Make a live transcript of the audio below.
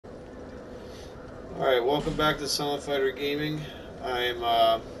Alright, welcome back to Silent Fighter Gaming.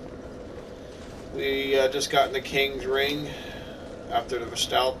 We just got in the King's Ring after the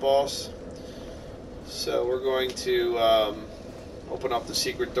Gestalt boss. So we're going to open up the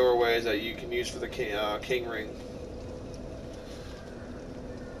secret doorways that you can use for the King Ring.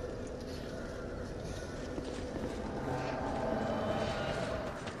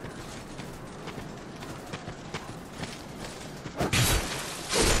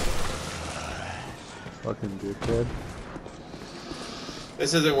 Fucking dickhead.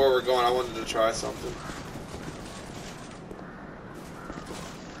 This isn't where we're going. I wanted to try something.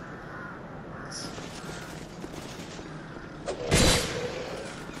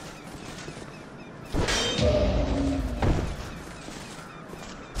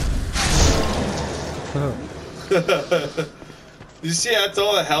 You see, that's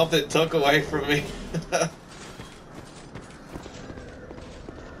all the health it took away from me.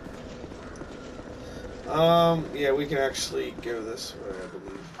 Yeah, we can actually go this way, I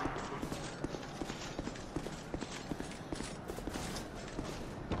believe.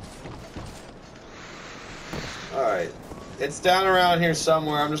 Alright. It's down around here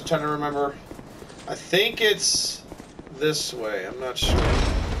somewhere. I'm just trying to remember. I think it's this way. I'm not sure.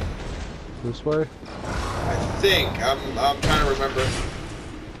 This way? I think. I'm trying to remember.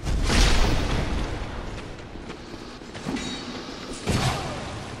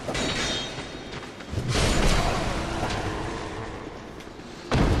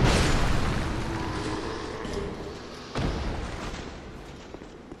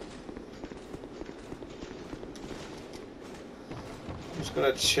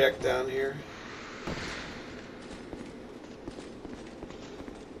 Gonna check down here.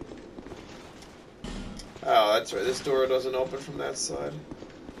 Oh, that's right. This door doesn't open from that side.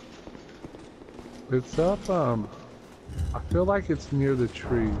 It's up, I feel like it's near the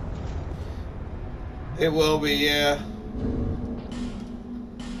tree. It will be, yeah.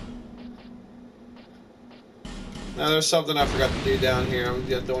 Now there's something I forgot to do down here. I'm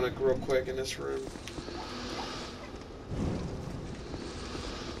doing it real quick in this room.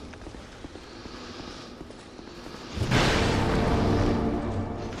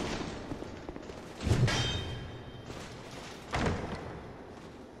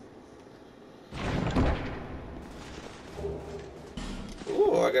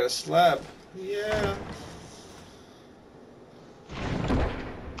 I got a slab. Yeah.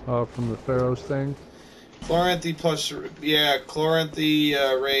 Oh, from the Pharaoh's thing? Chloranthy plus, yeah, Chloranthy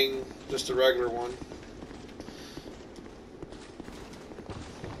ring, just a regular one.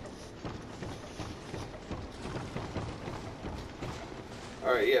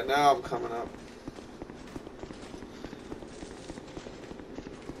 Alright, yeah, now I'm coming up.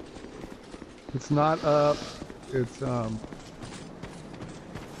 It's not up, it's,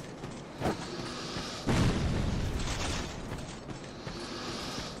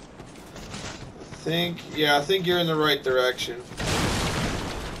 I think you're in the right direction.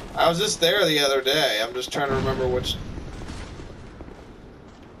 I was just there the other day. I'm just trying to remember which.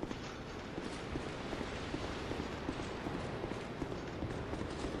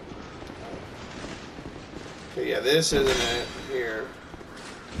 Okay, yeah, this isn't it here.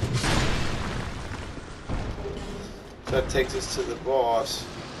 So that takes us to the boss.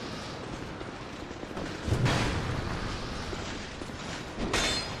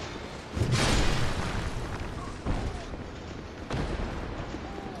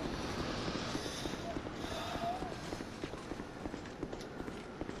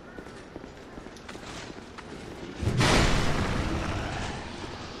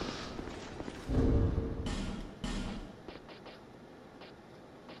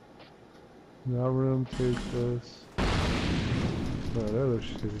 that room takes us to that other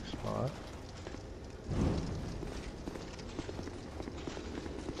shitty spot.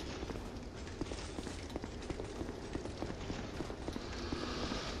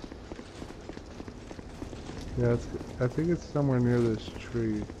 Yeah, I think it's somewhere near this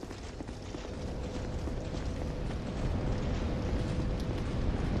tree.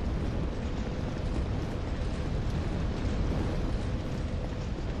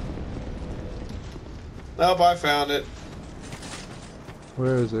 Nope, I found it.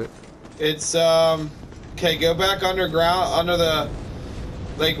 Where is it? It's, okay, go back underground, under the,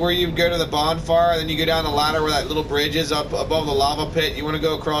 like where you go to the bonfire, and then you go down the ladder where that little bridge is up above the lava pit. You want to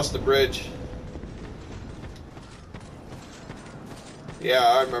go across the bridge. Yeah,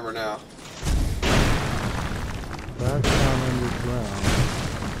 I remember now. Back down underground.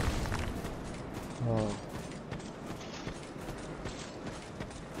 Oh.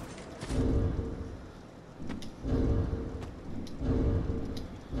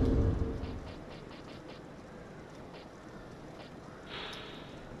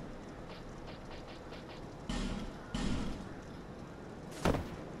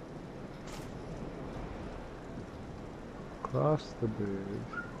 Cross the bridge.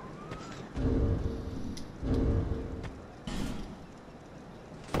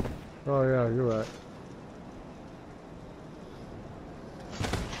 Oh yeah, you're right.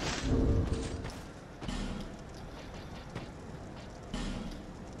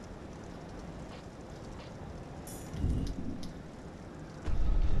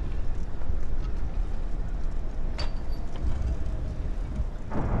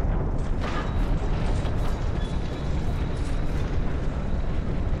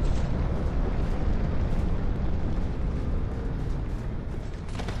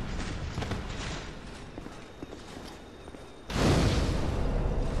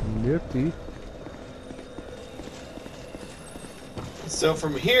 Nifty. So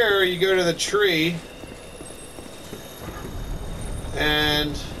from here, you go to the tree,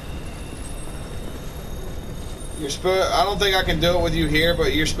 and you're supposed. I don't think I can do it with you here,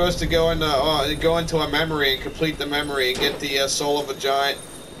 but you're supposed to go into a memory and complete the memory and get the soul of a giant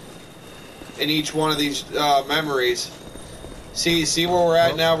in each one of these memories. See where we're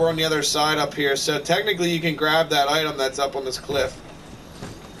at now? We're on the other side up here. So technically, you can grab that item that's up on this cliff.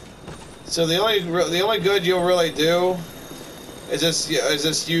 So the only good you'll really do is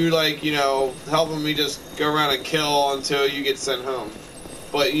just you, like, you know, helping me just go around and kill until you get sent home.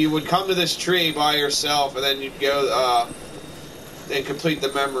 But you would come to this tree by yourself, and then you'd go and complete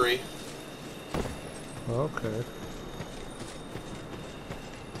the memory. Okay.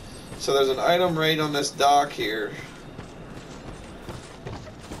 So there's an item right on this dock here.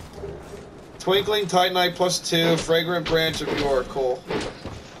 Twinkling Titanite +2, Fragrant Branch of Oracle.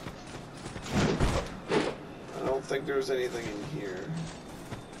 I don't think there's anything in here.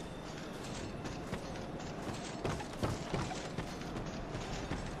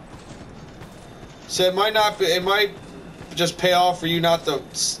 So it might not be, it might just pay off for you not to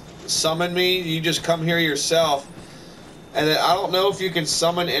summon me. You just come here yourself. And then I don't know if you can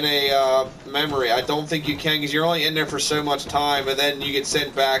summon in a memory. I don't think you can, because you're only in there for so much time, and then you get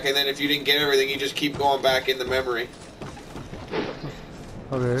sent back, and then if you didn't get everything, you just keep going back in the memory.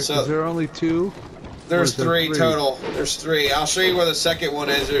 Okay, so is there only two? There's three total. There's three. I'll show you where the second one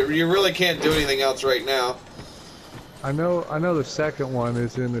is. You really can't do anything else right now. I know the second one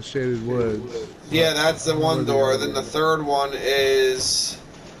is in the Shaded Woods. Yeah, that's the one door. Then the third one is...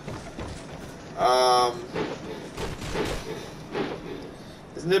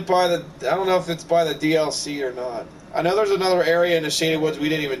 Isn't it by the... I don't know if it's by the DLC or not. I know there's another area in the Shaded Woods we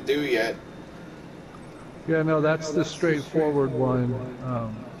didn't even do yet. Yeah, no, that's the straightforward one.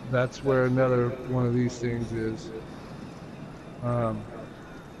 That's where another one of these things is. I'm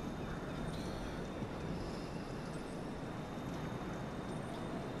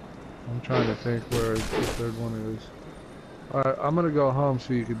trying to think where the third one is. Alright, I'm gonna go home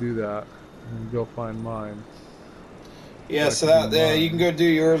so you can do that. And go find mine. Yeah, so that you can go do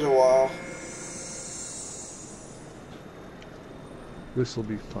yours a while. This will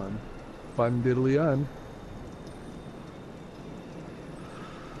be fun. Fun diddly-un.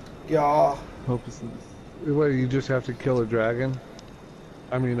 Yeah. Hope it's... Wait, you just have to kill a dragon?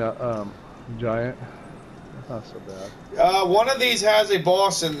 I mean, giant? That's not so bad. One of these has a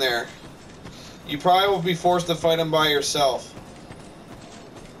boss in there. You probably will be forced to fight him by yourself.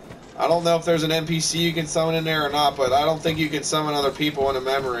 I don't know if there's an NPC you can summon in there or not, but I don't think you can summon other people in a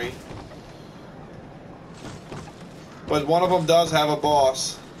memory. But one of them does have a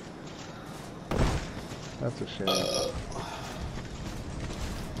boss. That's a shame.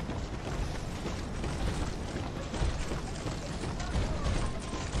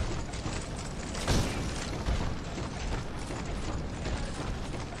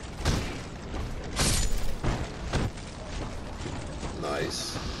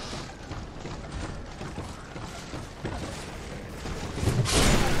 Nice.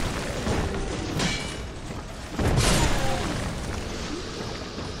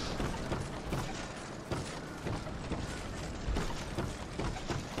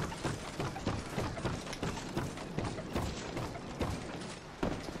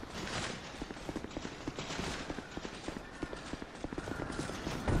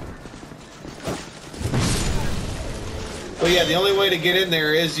 But yeah, the only way to get in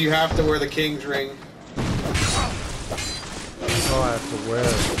there is you have to wear the King's Ring. Oh, I have to wear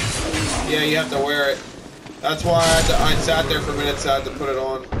it. Yeah, you have to wear it. That's why I sat there for a minute, so I had to put it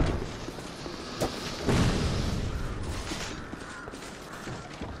on.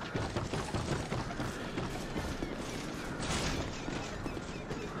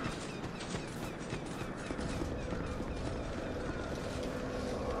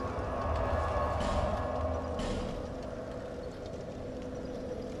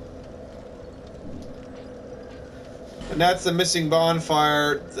 And that's the missing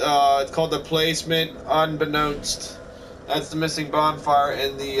bonfire. It's called the Placement Unbeknownst. That's the missing bonfire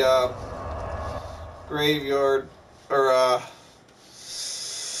in the graveyard, or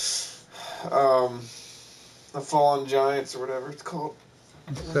the Fallen Giants, or whatever it's called.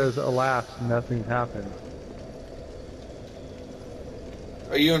 It says, alas, nothing happened.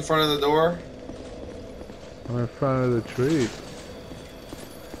 Are you in front of the door? I'm in front of the tree.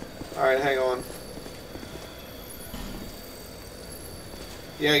 Alright, hang on.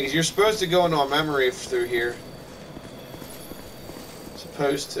 Yeah, because you're supposed to go into a memory through here.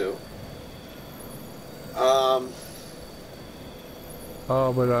 Supposed to. Oh,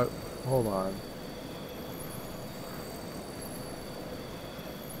 but hold on.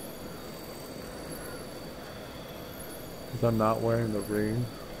 Because I'm not wearing the ring.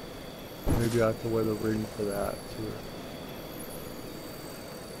 Maybe I have to wear the ring for that too.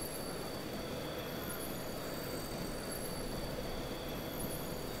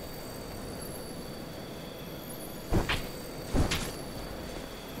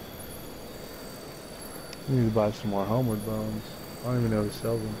 I need to buy some more homeward bones. I don't even know who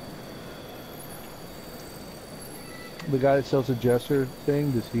sells them. The guy that sells the Jester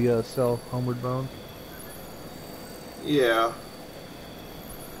thing, does he sell homeward bones? Yeah.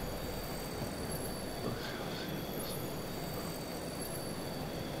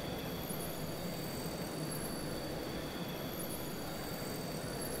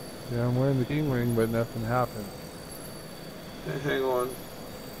 Yeah, I'm wearing the king ring, but nothing happened. Okay, hang on.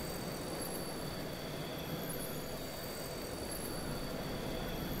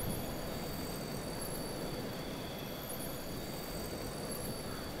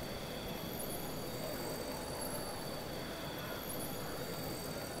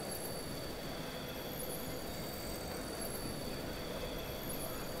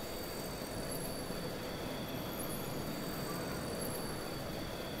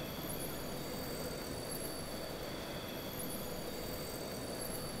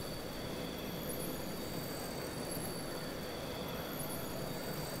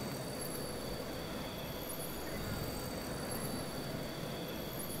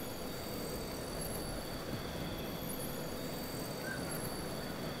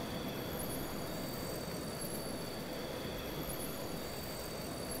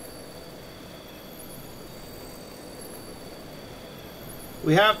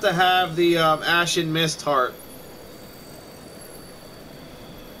 We have to have the Ashen Mist heart.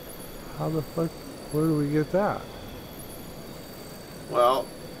 How the fuck, where do we get that? Well,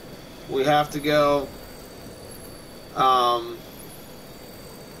 we have to go.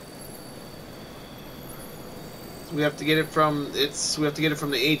 We have to get it from We have to get it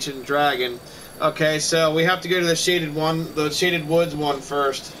from the Ancient Dragon. Okay, so we have to go to the Shaded one, the Shaded Woods one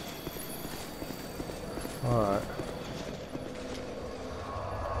first. All right.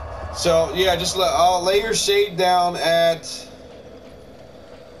 So yeah, just I'll lay your shade down at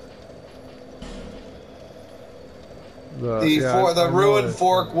the ruined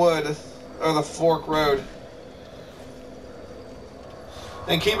Fork Wood, or the Fork Road.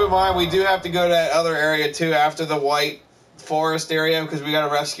 And keep in mind, we do have to go to that other area too after the White Forest area, because we got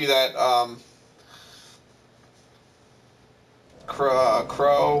to rescue that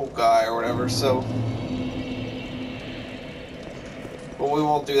crow guy or whatever. So. But we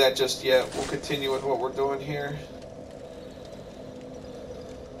won't do that just yet. We'll continue with what we're doing here.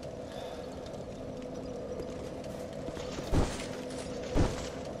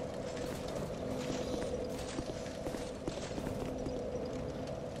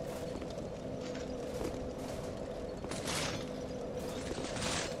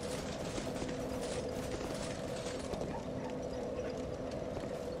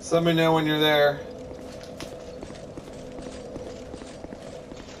 So let me know when you're there.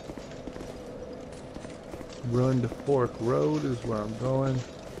 Ruined Fork Road is where I'm going.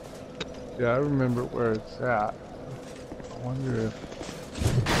 Yeah, I remember where it's at. I wonder if...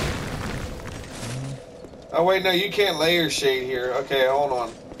 Oh wait, no, you can't lay your shade here. Okay, hold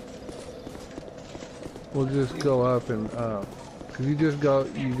on. We'll just go up and cause you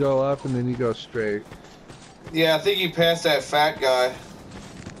go up and then you go straight. Yeah, I think you passed that fat guy.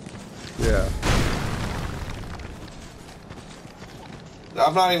 Yeah.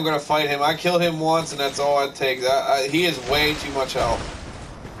 I'm not even gonna fight him. I kill him once, and that's all it takes. He is way too much health.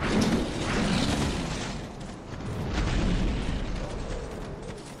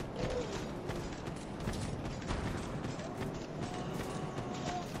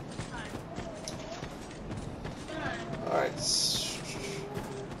 All right.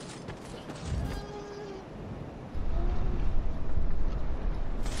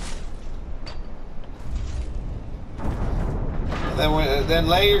 then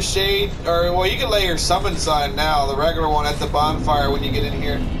lay your shade, or well, you can lay your summon sign now, the regular one at the bonfire when you get in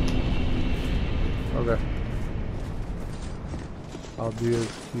here. Okay. I'll be as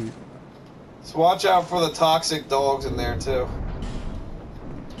keep. So watch out for the toxic dogs in there too.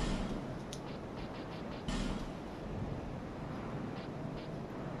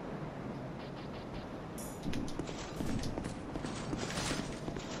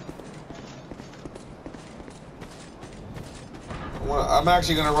 I'm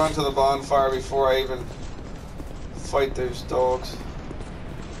actually going to run to the bonfire before I even fight those dogs.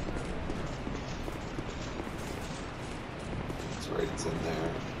 That's right, it's in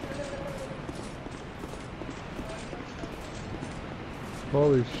there.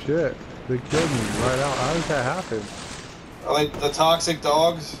 Holy shit. They killed me right out. How did that happen? Are they the toxic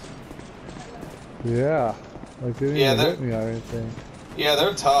dogs? Yeah. Like they didn't even hit me or anything. Yeah,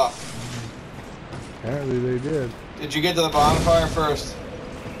 they're tough. Apparently they did. Did you get to the bonfire first?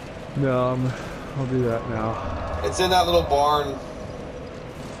 No, I'll do that now. It's in that little barn.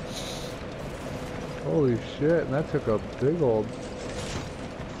 Holy shit, and that took a big old...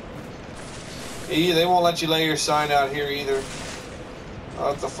 Yeah, they won't let you lay your sign out here either.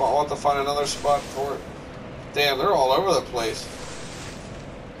 I'll have to find another spot for it. Damn, they're all over the place.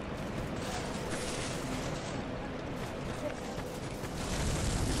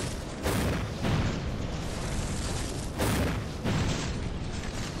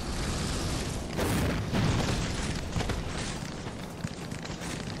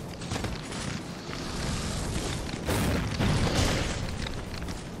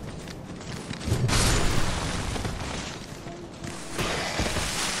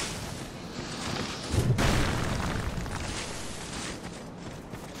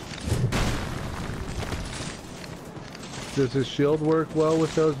 Does his shield work well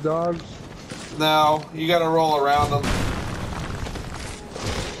with those dogs? No, you gotta roll around them.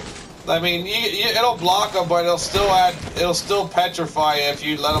 I mean, it'll block them, but it'll still petrify you if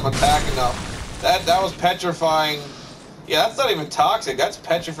you let them attack enough. That was petrifying. Yeah, that's not even toxic. That's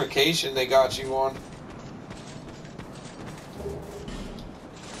petrification they got you on.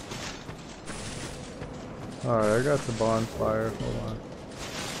 Alright, I got the bonfire. Hold on.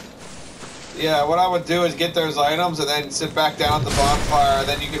 Yeah, what I would do is get those items and then sit back down at the bonfire, and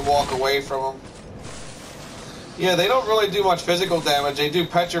then you can walk away from them. Yeah, they don't really do much physical damage. They do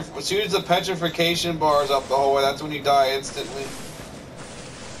as soon as the petrification bar is up the whole way, that's when you die instantly.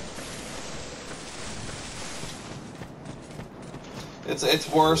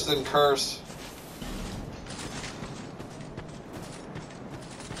 It's worse than curse.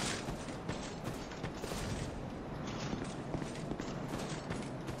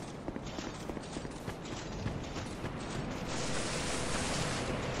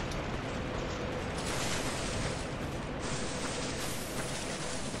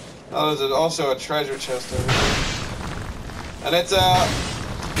 Oh, there's also a treasure chest over here. And it's a,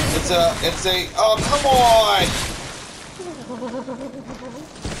 oh, come on!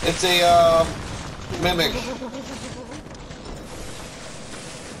 It's a, mimic.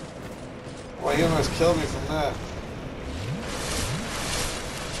 Well, he almost killed me from that.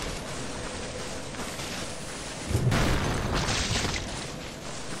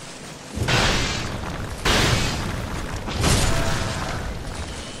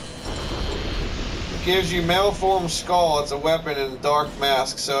 Gives you Malformed Skull. It's a weapon and Dark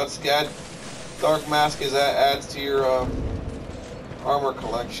Mask, so it's got Dark Mask adds to your armor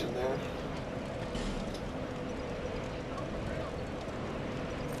collection there.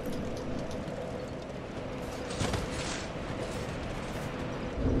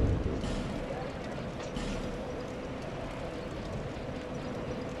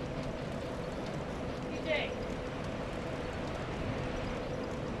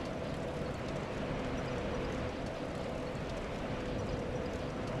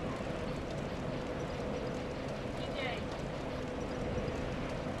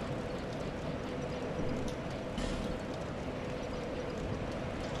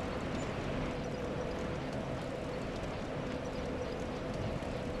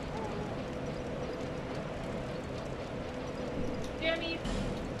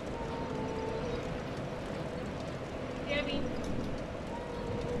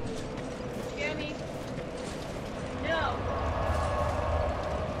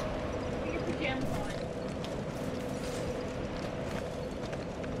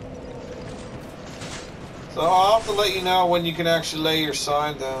 So I'll have to let you know when you can actually lay your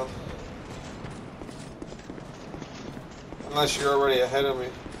sign down. Unless you're already ahead of me.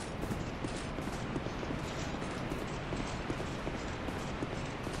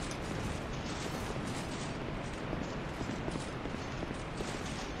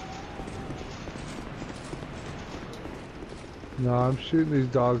 No, I'm shooting these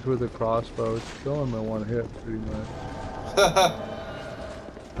dogs with a crossbow. It's killing them in one hit, pretty much.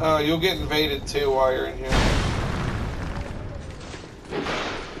 Oh, you'll get invaded too while you're in here.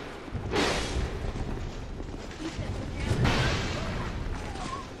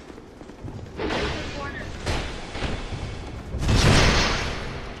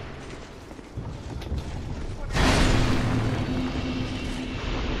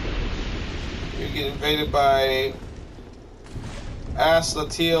 You get invaded by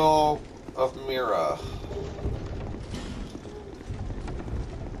Aslatil of Mira.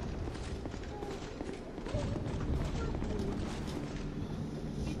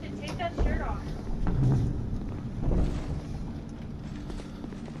 Take that shirt off.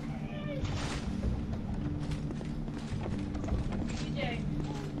 TJ.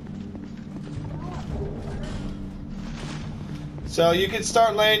 So you can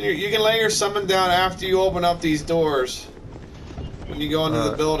start laying you can lay your summon down after you open up these doors. When you go into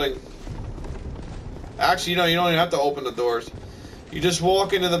the building. Actually, you don't even have to open the doors. You just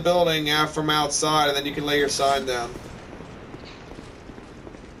walk into the building from outside, and then you can lay your sign down.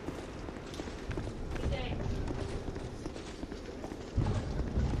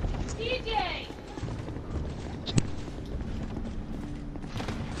 TJ.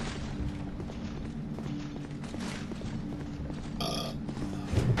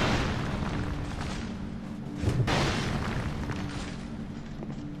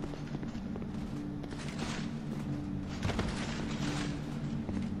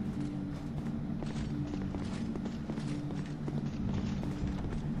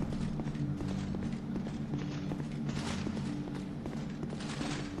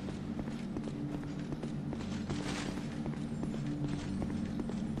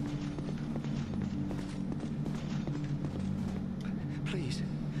 Please.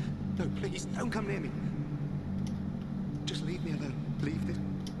 No, please, don't come near me. Just leave me alone. Leave this.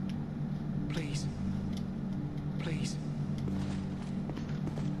 Please. Please.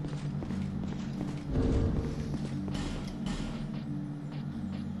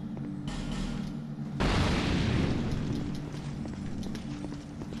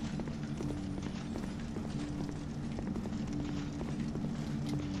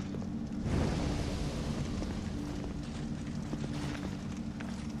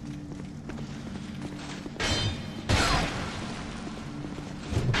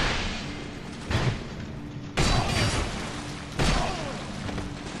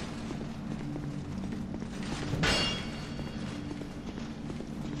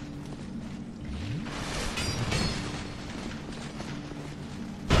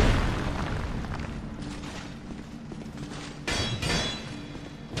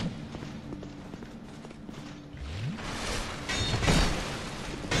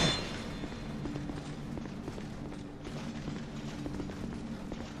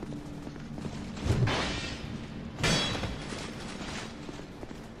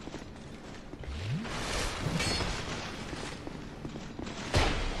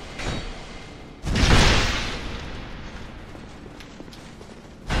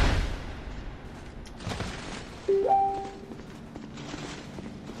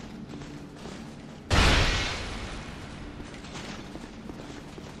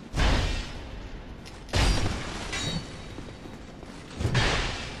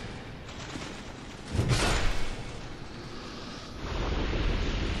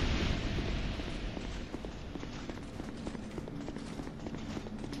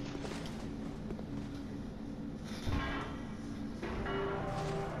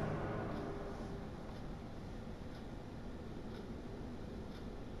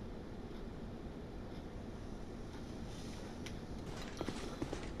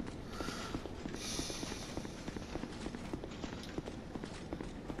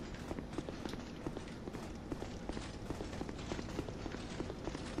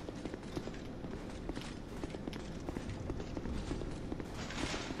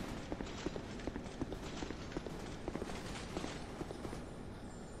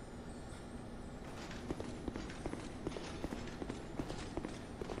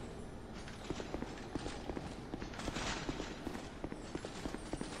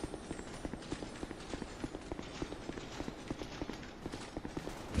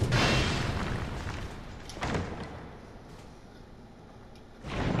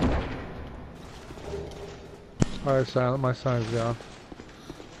 Alright, silent. My sign's down.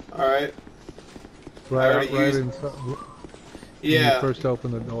 Alright. Right inside. When you Yeah. first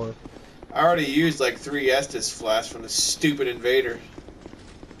open the door. I already used like 3 Estus flash from the stupid invader.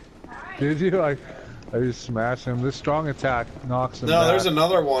 Did you? I just smashed him. This strong attack knocks him No, back. there's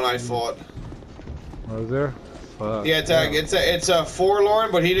another one I fought. Was there? fuck. Yeah, it's a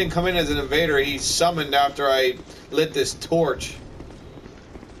forlorn, but he didn't come in as an invader. He summoned after I lit this torch.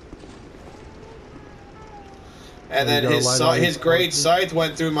 And then You gotta light all his these great torches? scythe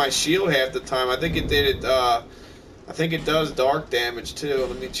went through my shield half the time. I think it did it. I think it does dark damage too.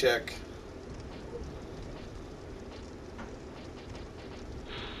 Let me check.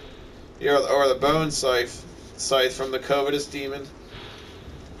 Yeah, or the bone scythe from the covetous demon.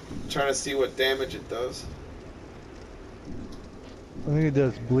 I'm trying to see what damage it does. I think it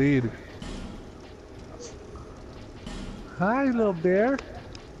does bleed. Hi, little bear.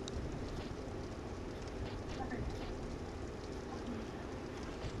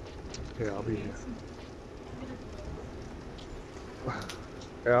 Yeah, I'll be here.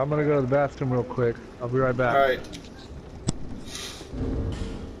 Yeah, I'm gonna go to the bathroom real quick. I'll be right back. All right.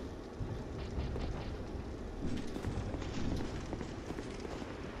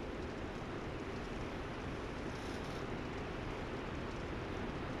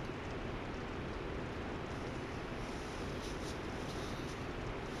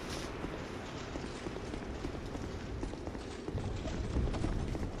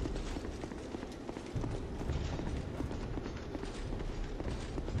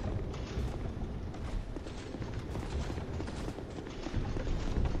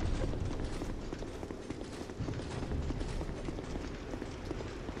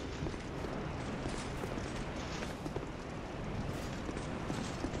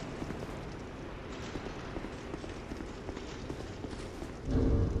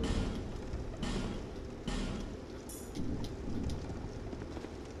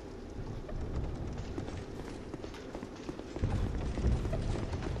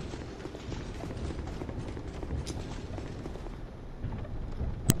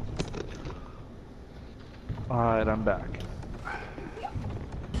 Alright, I'm back.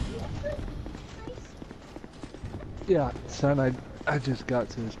 Yeah, son, I just got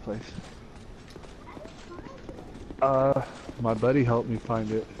to this place. My buddy helped me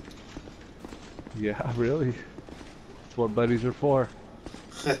find it. Yeah, really. That's what buddies are for.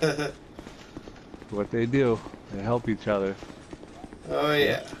 What they do. They help each other. Oh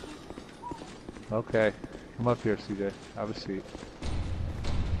yeah. Okay. Come up here, CJ. Have a seat.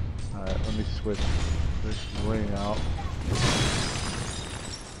 Alright, let me switch this ring out.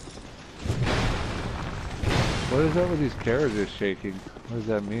 What is up with these carriages shaking? What does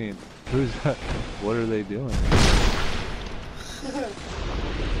that mean? Who's that? What are they doing?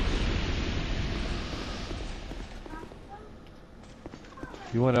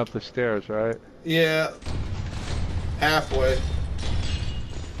 You went up the stairs, right? Yeah. Halfway.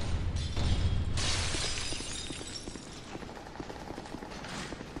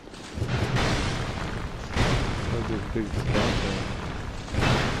 There's this big stone thing.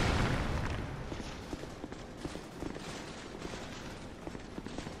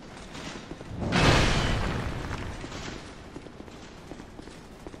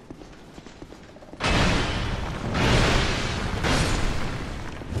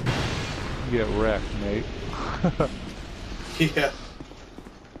 Get wrecked, mate. Yeah.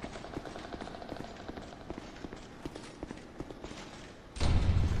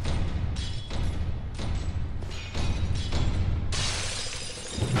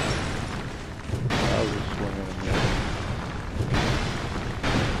 I was just swinging a minute.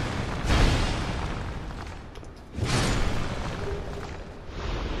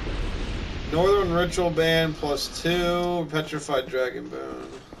 Northern Ritual Band +2, Petrified Dragon Bone.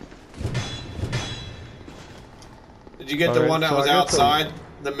 Did you get the Alright, one that so was I got the- outside?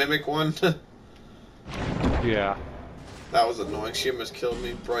 The mimic one? Yeah. That was annoying. She almost killed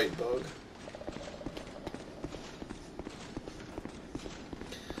me. Bright bug.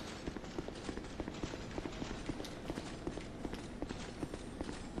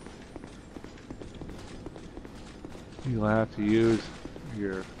 You'll have to use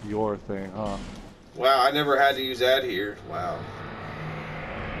your thing, huh? Wow, I never had to use that here. Wow.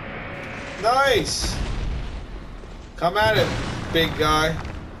 Nice! Come at it, big guy.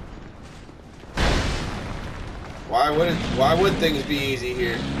 Why would things be easy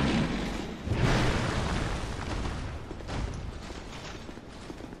here?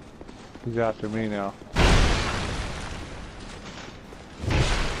 Who's after me now?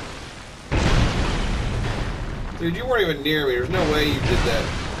 Dude, you weren't even near me. There's no way you did that.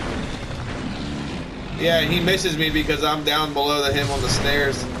 Yeah, he misses me because I'm down below him on the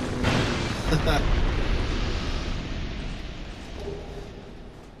stairs.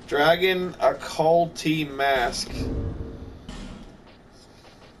 Dragon Occulti Mask.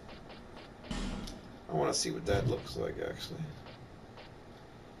 I want to see what that looks like, actually.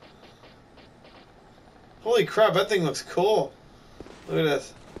 Holy crap, that thing looks cool. Look at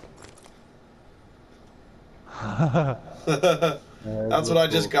this. That's what I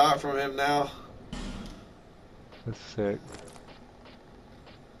just got from him now. That's sick.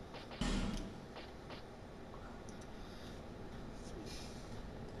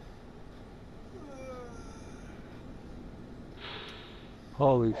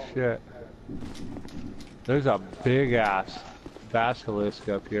 Holy shit. There's a big ass basilisk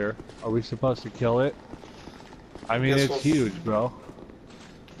up here. Are we supposed to kill it? I mean, Guess it's we'll... huge, bro.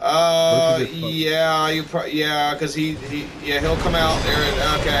 Yeah, yeah, cause he'll come out there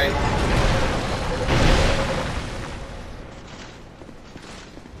and, okay.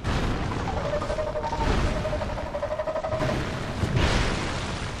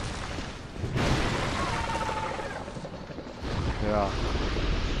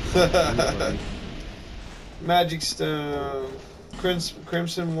 Yeah. Magic stone,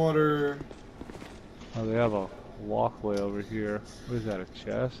 crimson water. Oh, they have a walkway over here. What is that, a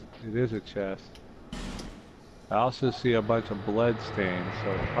chest? It is a chest. I also see a bunch of blood stains,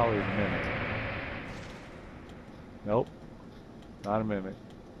 so it's probably a mimic. Nope, not a mimic.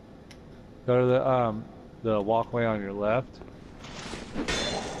 Go to the walkway on your left.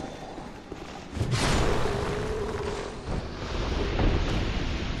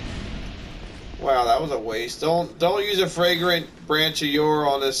 Wow, that was a waste. Don't use a fragrant branch of yore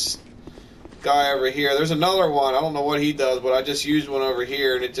on this guy over here. There's another one. I don't know what he does, but I just used one over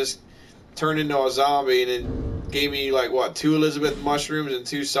here, and it just turned into a zombie, and it gave me, like, what, 2 Elizabeth mushrooms and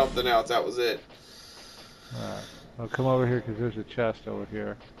 2 something else. That was it. Alright, well, come over here because there's a chest over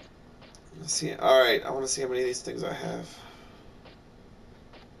here. Let's see. Alright, I want to see how many of these things I have.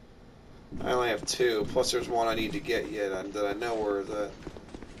 I only have 2, plus there's one I need to get yet that I know where it's at.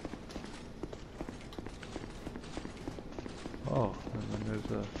 Oh, and then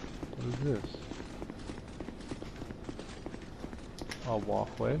there's a... What is this? A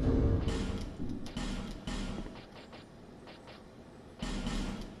walkway.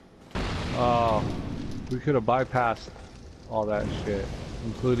 Oh, we could have bypassed all that shit,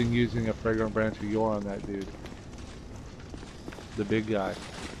 including using a fragrant branch of yore on that dude. The big guy.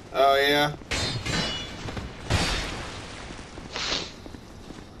 Oh, yeah?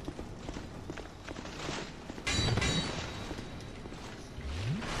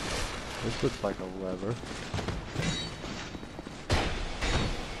 This looks like a lever.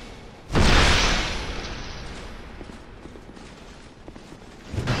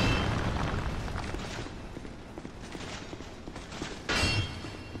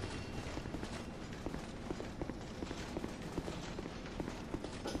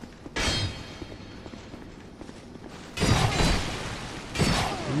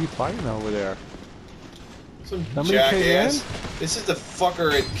 What are you fighting over there? Some Somebody came jackass. in? This is the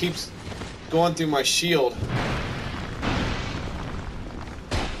fucker that keeps going through my shield.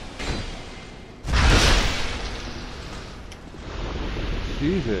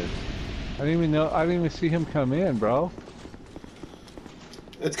 Jesus. I didn't even see him come in, bro.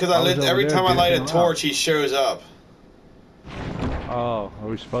 It's because I was over every there time I light a dicking torch, he shows up. Oh, are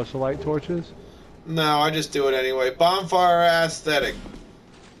we supposed to light torches? No, I just do it anyway. Bonfire aesthetic.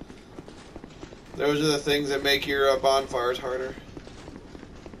 Those are the things that make your bonfires harder.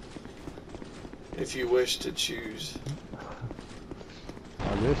 If you wish to choose.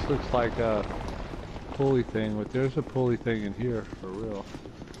 Oh, this looks like a pulley thing, but there's a pulley thing in here for real.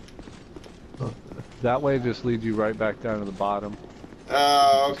 That way just leads you right back down to the bottom.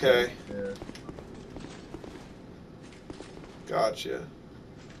 Oh, okay. Yeah. Gotcha.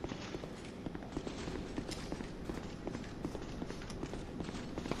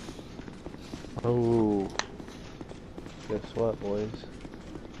 Oh. Guess what, boys?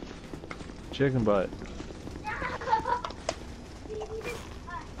 Chicken butt. Is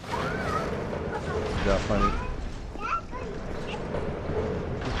that funny?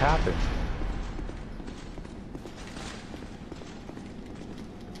 What happened?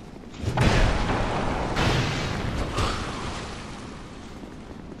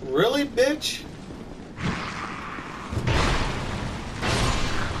 Really, bitch?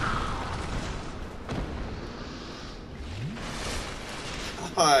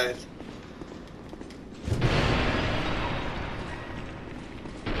 God.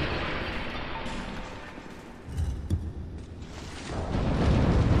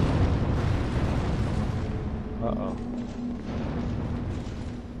 Uh-oh.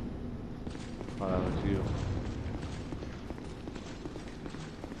 Oh, that was you.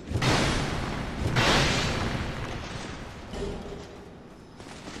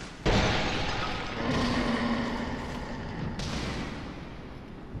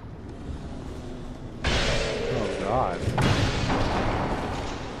 God.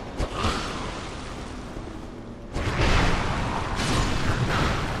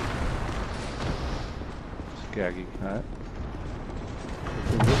 Skaggy cat.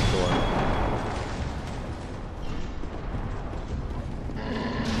 What's in this door?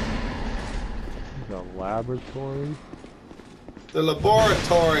 There's a laboratory. The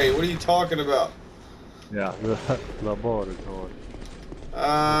laboratory. What are you talking about? Yeah, the laboratory.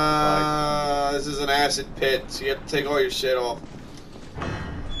 This is an acid pit, so you have to take all your shit off.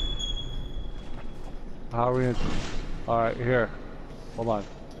 How are we in? Alright, here. Hold on.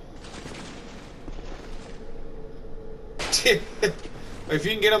 If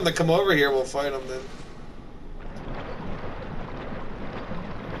you can get them to come over here, we'll fight them then.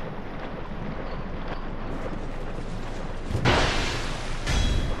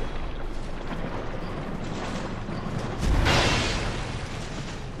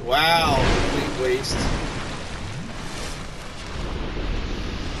 Wow, complete waste.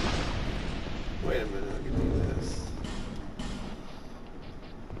 Wait a minute, I can do this.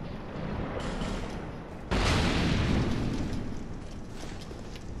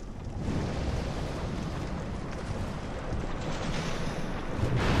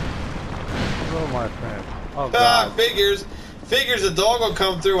 Oh my friend. Oh Ah, God. figures the dog will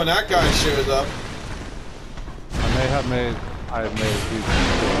come through when that guy shows up. I have made a huge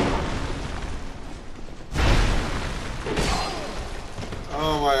mistake.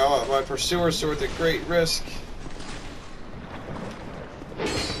 Oh my pursuer sword's at great risk.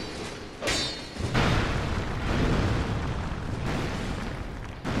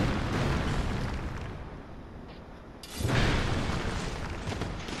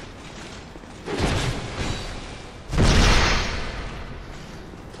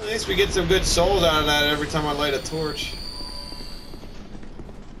 At least we get some good souls out of that every time I light a torch.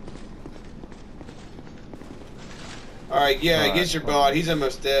 Alright, yeah, Alright, get your bot. He's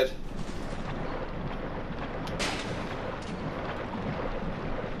almost dead.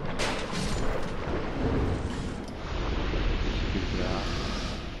 Yeah.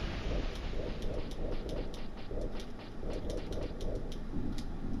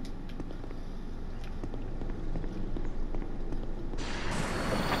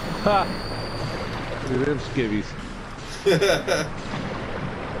 Ha! Look at them skivvies.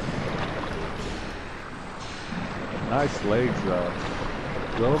 Nice legs though.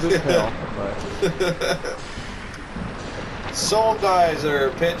 A little bit pale, but Soul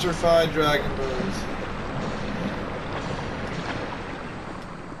Geyser, petrified dragon bones.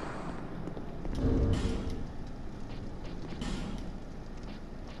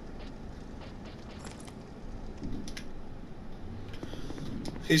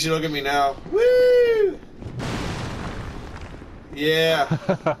 He should look at me now. Woo! Yeah.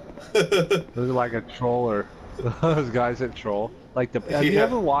 look like a troller. Those guys that troll. Like have you Yeah.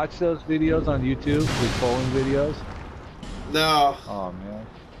 ever watched those videos on YouTube? The trolling videos? No. Oh man.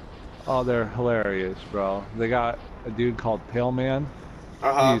 Oh, they're hilarious, bro. They got a dude called Pale Man.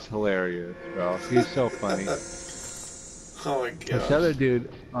 Uh-huh. He's hilarious, bro. He's so funny. Oh my This god. other dude,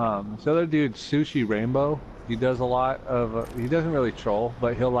 Sushi Rainbow, he does a lot of, he doesn't really troll,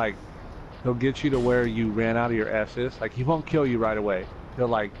 but he'll get you to where you ran out of your S's. Like, he won't kill you right away. He'll,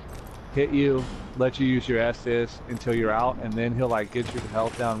 like, hit you, let you use your S's until you're out, and then he'll, like, get your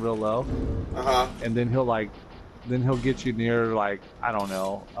health down real low. Uh-huh. And then he'll get you near, like, I don't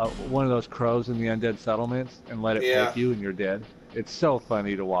know, one of those crows in the undead settlements and let it pick you and you're dead. It's so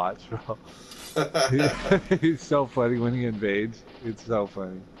funny to watch, bro. He's so funny when he invades. It's so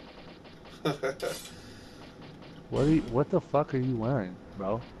funny. What the fuck are you wearing,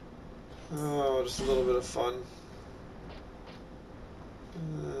 bro? Oh, just a little bit of fun.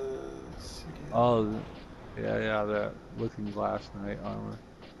 Oh, yeah, that Looking Glass Knight armor.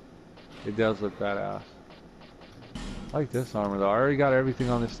 It does look badass. I like this armor though. I already got everything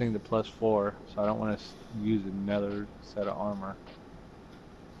on this thing to +4, so I don't want to use another set of armor.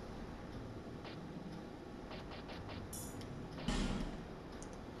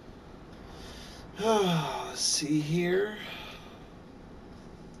 Let's see here.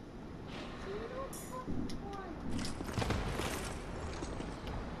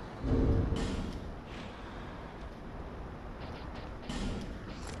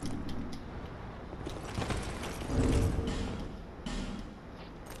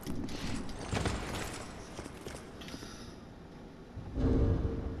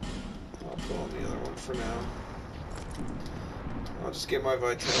 I'll put on the other one for now. I'll just get my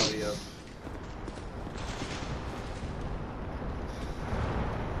vitality up.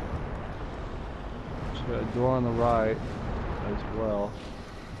 There's a door on the right as well.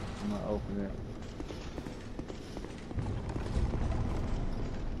 I'm gonna open it.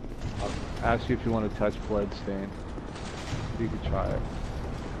 I'll ask you if you want to touch Bloodstain. You can try it.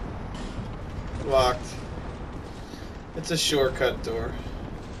 Locked. It's a shortcut door.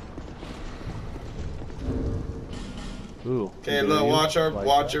 Ooh. Okay, look, watch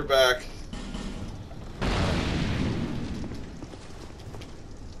your back.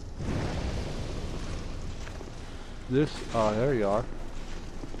 This, oh, there you are.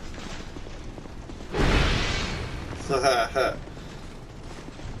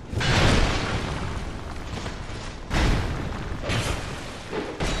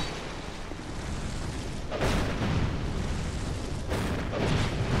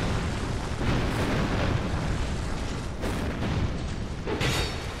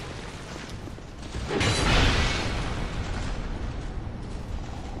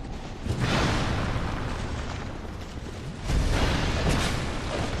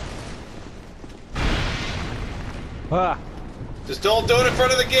 Ah! Just don't do it in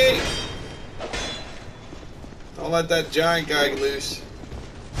front of the gate. Don't let that giant guy loose.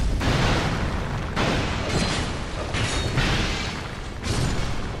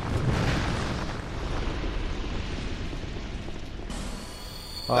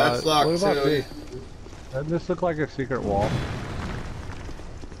 That's locked what about too. this? Doesn't this look like a secret wall?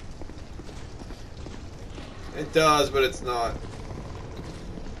 It does, but it's not.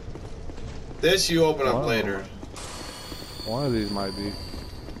 This you open up Wow. later. One of these might be.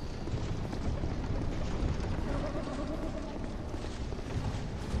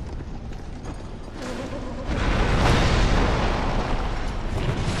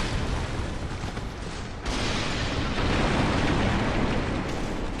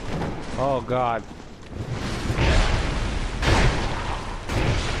 Oh God.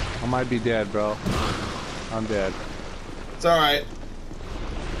 I might be dead, bro. I'm dead. It's alright.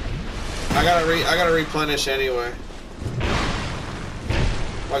 I gotta replenish anyway.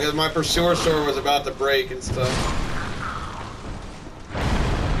 Like my pursuer sword was about to break and stuff.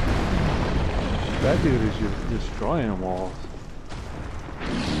 That dude is just destroying walls.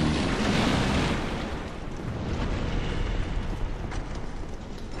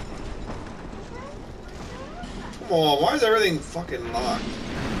 Come on, why is everything fucking locked?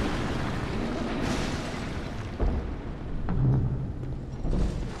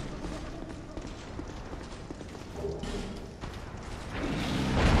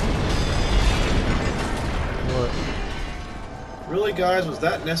 What? Really, guys, was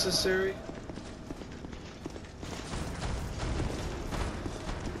that necessary?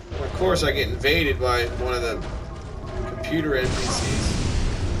 Well, of course, I get invaded by one of the computer NPCs.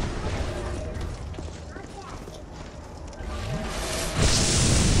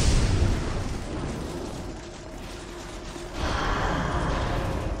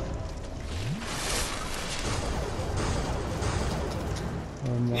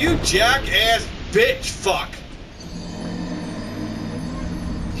 Oh, no. You jackass bitch fuck!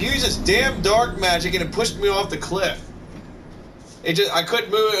 He used this damn dark magic and it pushed me off the cliff. I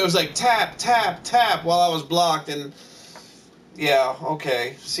couldn't move. It was like tap, tap, tap while I was blocked, and yeah,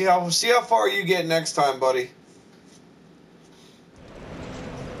 okay. See how far you get next time, buddy.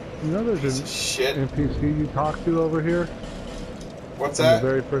 You know there's Piece an of shit. NPC you talk to over here? What's On that? the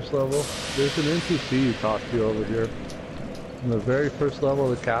very first level? There's an NPC you talk to over here. On the very first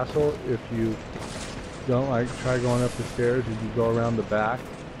level of the castle, if you don't like try going up the stairs and you go around the back,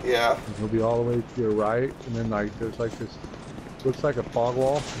 Yeah. he'll be all the way to your right, and then like there's like this, looks like a fog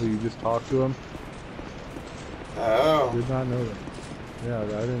wall where you just talk to him. Oh. Did not know that. Yeah, I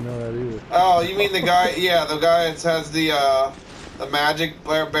didn't know that either. Oh, you mean the guy? Yeah, the guy that has the magic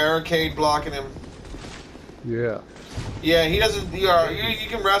barricade blocking him. Yeah. Yeah, he doesn't. You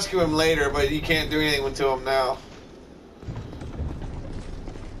can rescue him later, but you can't do anything to him now.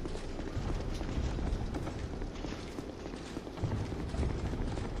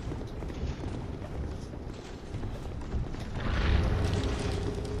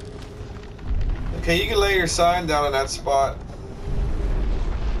 Okay, you can lay your sign down in that spot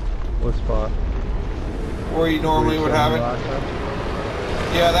What spot? where you normally would have it. Last time?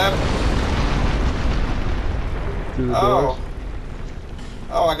 Yeah, that. Through the Oh. doors?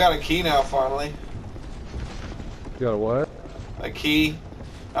 Oh, I got a key now, finally. You got a what? A key.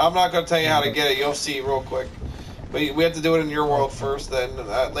 I'm not going to tell you how to get it. You'll see real quick. But we have to do it in your world first, then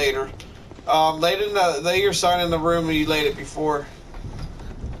later. Lay your sign in the room where you laid it before.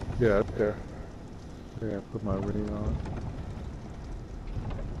 Yeah, up there. Yeah, put my ring on.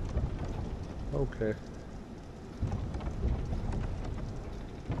 Okay.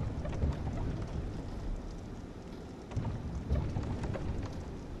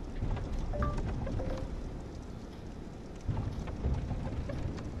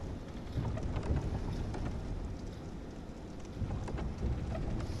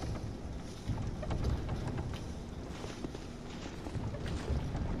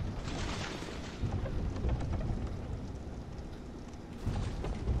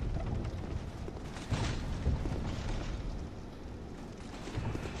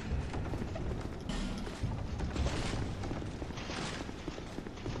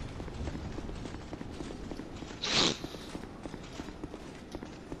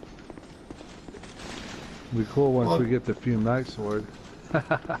 Be cool once Well- we get the Fume Night Sword.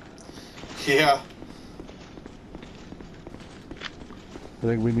 Yeah. I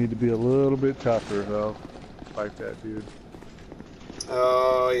think we need to be a little bit tougher though. Like that dude.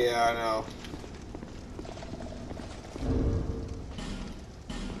 Oh, yeah, I know.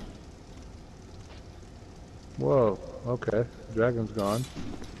 Whoa, okay. Dragon's gone.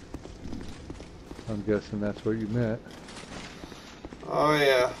 I'm guessing that's what you meant. Oh,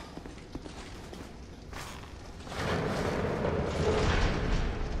 yeah.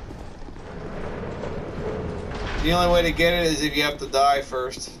 The only way to get it is if you have to die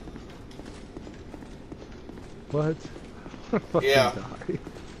first. What? Fucking Yeah. die.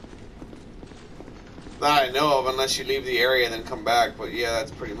 That I know of, unless you leave the area and then come back. But yeah, that's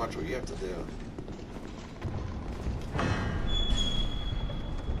pretty much what you have to do.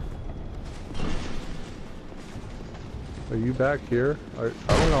 Are you back here? I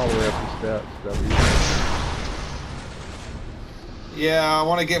went all the way up the steps. Is that what Yeah, I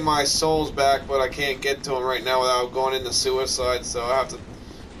want to get my souls back, but I can't get to them right now without going into suicide, so I have to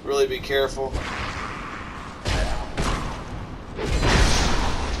really be careful.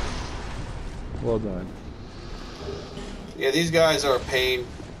 Well done. Yeah, these guys are a pain.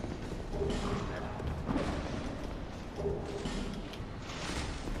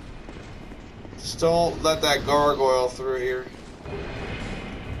 Just don't let that gargoyle through here.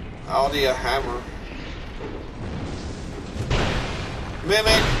 I'll need a hammer.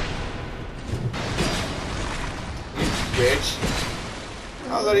 Mimic! You bitch.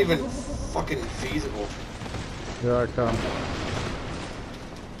 How's that even fucking feasible? Here I come.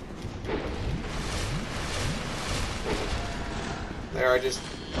 There,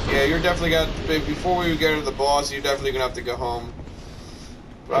 yeah, you're definitely got, before we get to the boss, you're definitely gonna have to go home.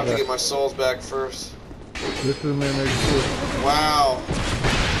 But I have to get my souls back first. This is Mimic too. Wow.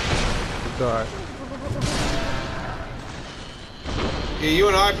 It's alright. Yeah, you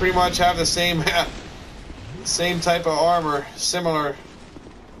and I pretty much have the same, same type of armor, similar.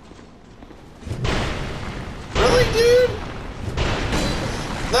 Really, dude?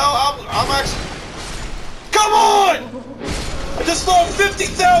 No, I'm actually, come on! I just lost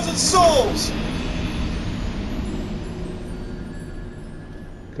 50,000 souls!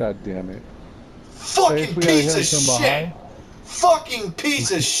 God damn it. Fucking we gotta hit piece him of from shit! behind? Fucking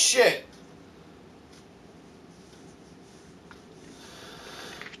piece of shit!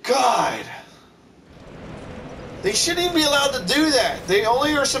 God! They shouldn't even be allowed to do that. They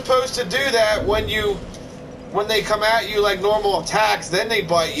only are supposed to do that when they come at you like normal attacks, then they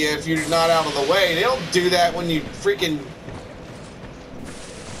bite you if you're not out of the way. They don't do that when you freaking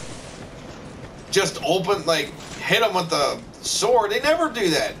just open, like, hit them with the sword. They never do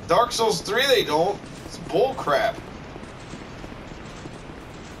that. Dark Souls 3, they don't. It's bull crap.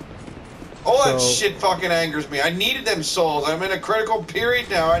 All that So- shit fucking angers me. I needed them souls. I'm in a critical period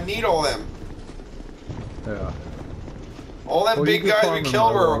now. I need all them. Yeah. All them Well, you big can guys farm we them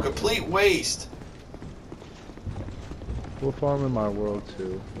killed were a all. complete waste. We'll farm in my world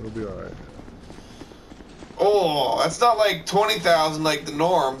too. It'll be alright. Oh, that's not like 20,000 like the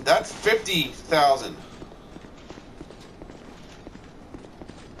norm. That's 50,000.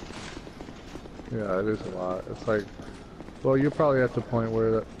 Yeah, it is a lot. It's like, well, you're probably at the point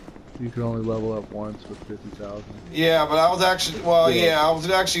where you can only level up once with 50,000. Yeah, but I was actually, well, Yeah. yeah, I was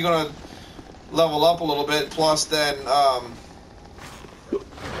actually gonna level up a little bit. Plus, then,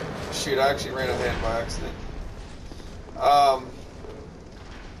 shoot, I actually ran ahead by accident.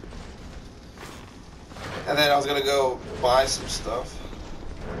 And then I was gonna go buy some stuff.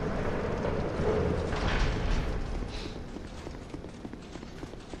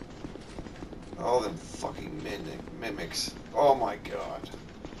 All them fucking mimics. Oh my god.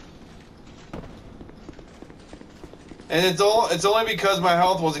 And it's only because my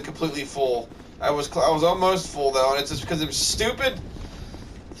health wasn't completely full. I was almost full though, and it's just because them stupid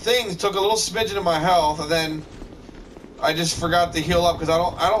things took a little smidgen of my health, and then I just forgot to heal up because I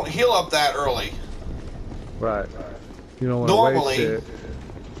don't heal up that early. Right. You don't want Normally- to waste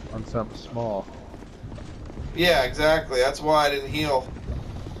it on something small. Yeah, exactly. That's why I didn't heal.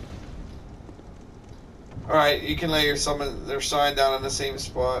 All right, you can lay their sign down in the same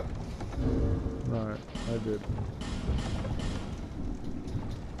spot. Alright, I did.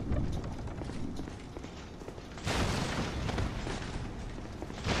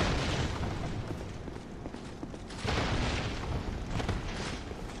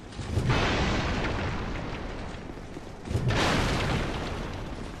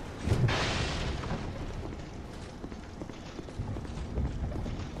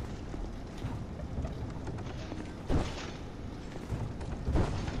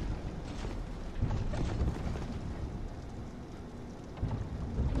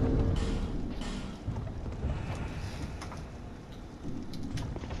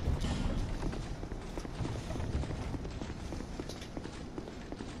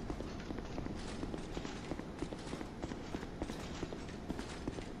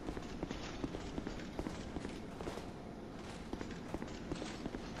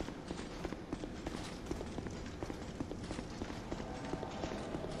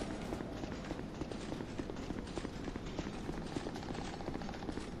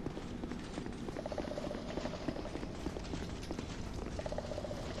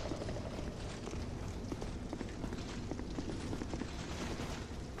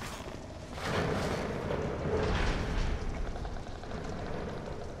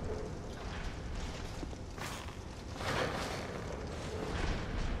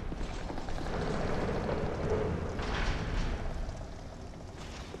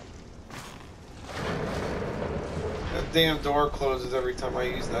 that damn door closes every time I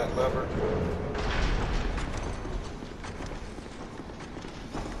use that lever.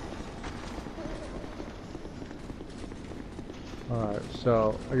 Alright,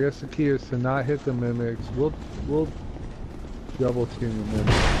 so I guess the key is to not hit the mimics. We'll double team the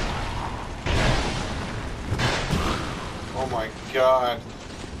mimics. Oh my god.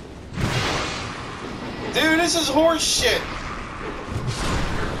 Dude, this is horse shit!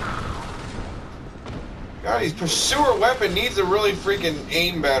 God, his pursuer weapon needs to really freaking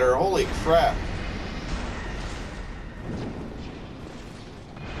aim better. Holy crap.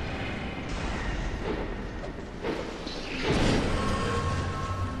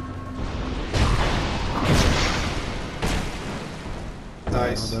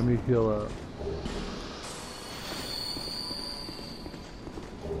 Nice. Let me heal up.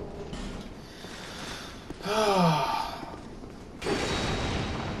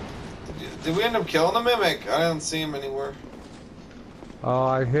 Did we end up killing the mimic? I didn't see him anywhere.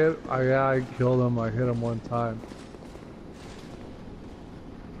 Oh, yeah, I killed him. I hit him one time.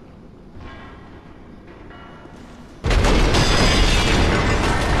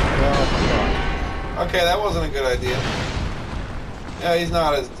 Oh, Okay, that wasn't a good idea. Yeah, he's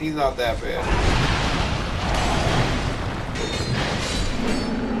not that bad.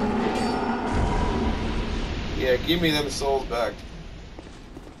 Yeah, give me them souls back.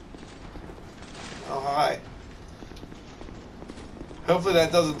 Oh, hi. Hopefully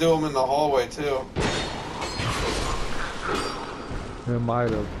that doesn't do them in the hallway, too. it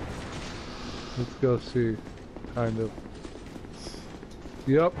might have. Let's go see. Kind of.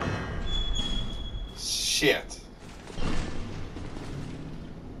 Yep. Shit.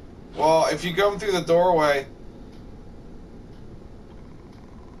 Well, if you come through the doorway,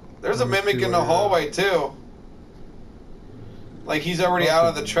 there's a Let me mimic see in the where you're at. hallway, too. Like, he's already out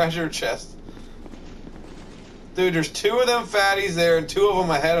of the treasure chest. Dude, there's 2 of them fatties there and 2 of them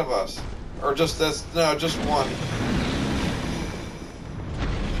ahead of us. Or just this, no, just one.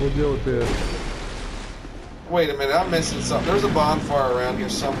 We'll deal with this. Wait a minute, I'm missing something. There's a bonfire around here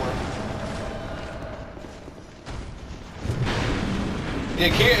somewhere. Yeah,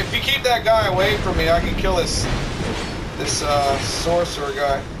 if you keep that guy away from me, I can kill this sorcerer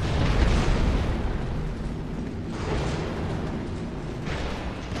guy.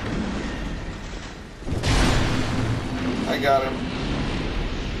 I got him.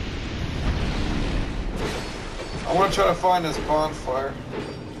 I want to try to find this bonfire.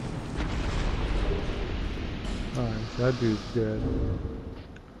 Alright, that dude's dead.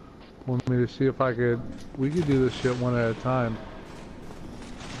 Want me to see if I could... We could do this shit one at a time.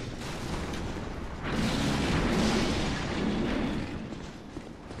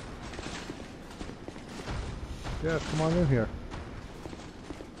 Yeah, come on in here.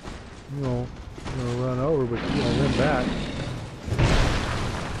 You know, I'm gonna run over, but you're gonna run back.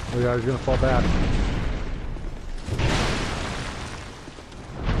 Oh yeah, he's gonna fall back.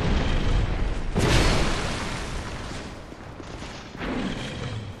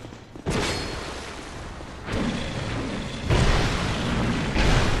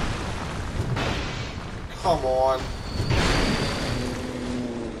 Come on.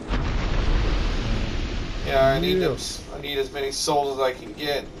 Yeah, I need those. I need as many souls as I can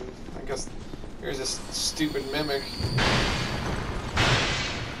get. I guess here's this stupid mimic.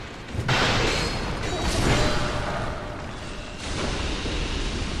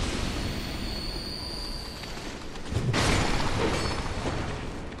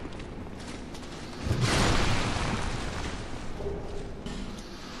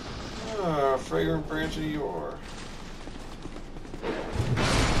 Fragrant branch of yore.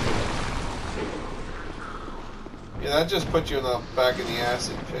 Yeah, that just put you in the back of the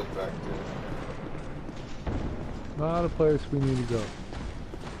acid pit back there. Not a place we need to go.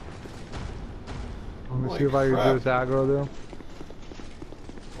 Let me Holy see if I can crap. do this aggro there.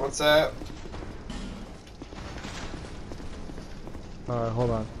 What's that? Alright, hold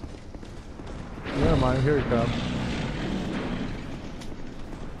on. Never mind, here he comes.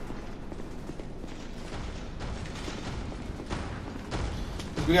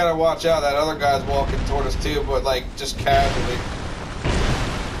 We gotta watch out. That other guy's walking toward us too, but like just casually.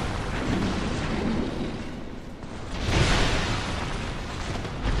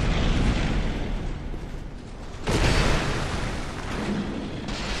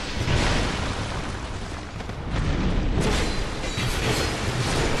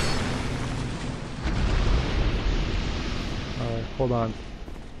 Alright, hold on.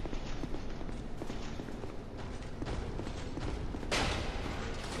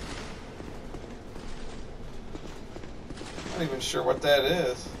 I'm not even sure what that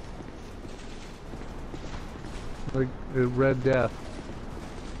is. Like, Red Death.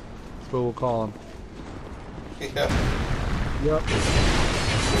 That's what we'll call him. Yeah. Yep.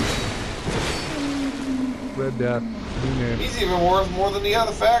 Red Death. New name. He's even worth more than the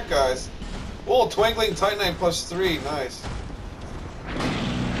other fat guys. Oh, Twinkling Titanite +3. Nice.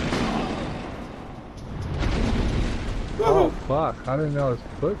 Oh, fuck. I didn't know his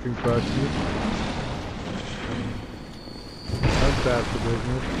foot can crush you. That's bad for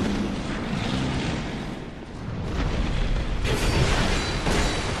business.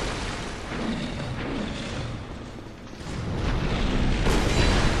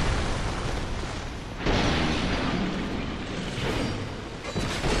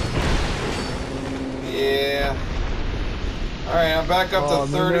 Yeah. Alright, I'm back up Oh, to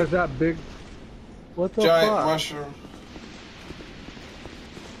and then 30. there's that big... What the Giant fuck? mushroom.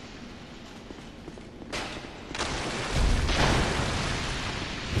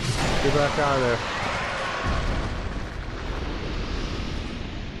 Get back out of there.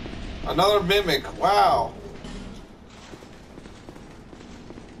 Another mimic. Wow.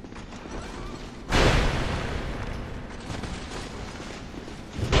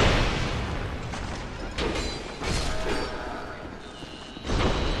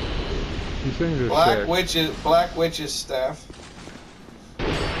 These things are sick. Black Witch's staff.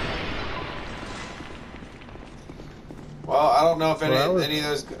 Well, I don't know if any of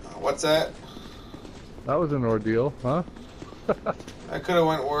those. What's that? That was an ordeal, huh? That could have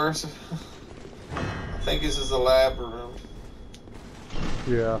went worse. I think this is the lab room.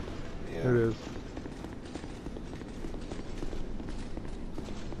 Yeah, Yeah. it is.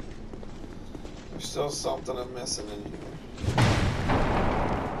 There's still something I'm missing in here.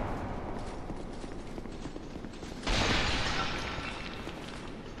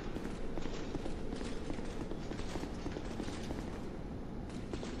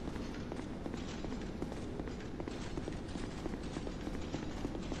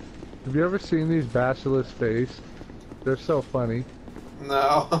 Have you ever seen these Basilisk face? They're so funny.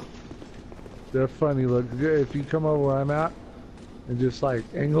 No. They're funny. Look, if you come over where I'm at and just like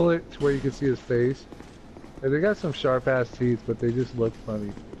angle it to where you can see his face, and they got some sharp ass teeth, but they just look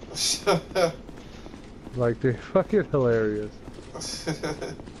funny. Like they're fucking hilarious.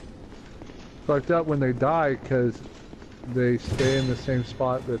 Fucked up when they die because they stay in the same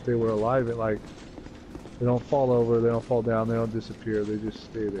spot that they were alive at. Like they don't fall over, they don't fall down, they don't disappear. They just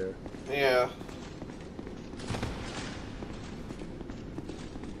stay there. Yeah.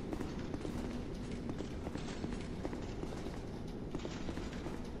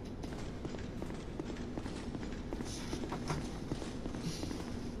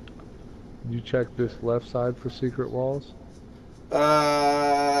 You check this left side for secret walls?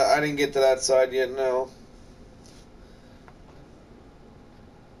 I didn't get to that side yet, no.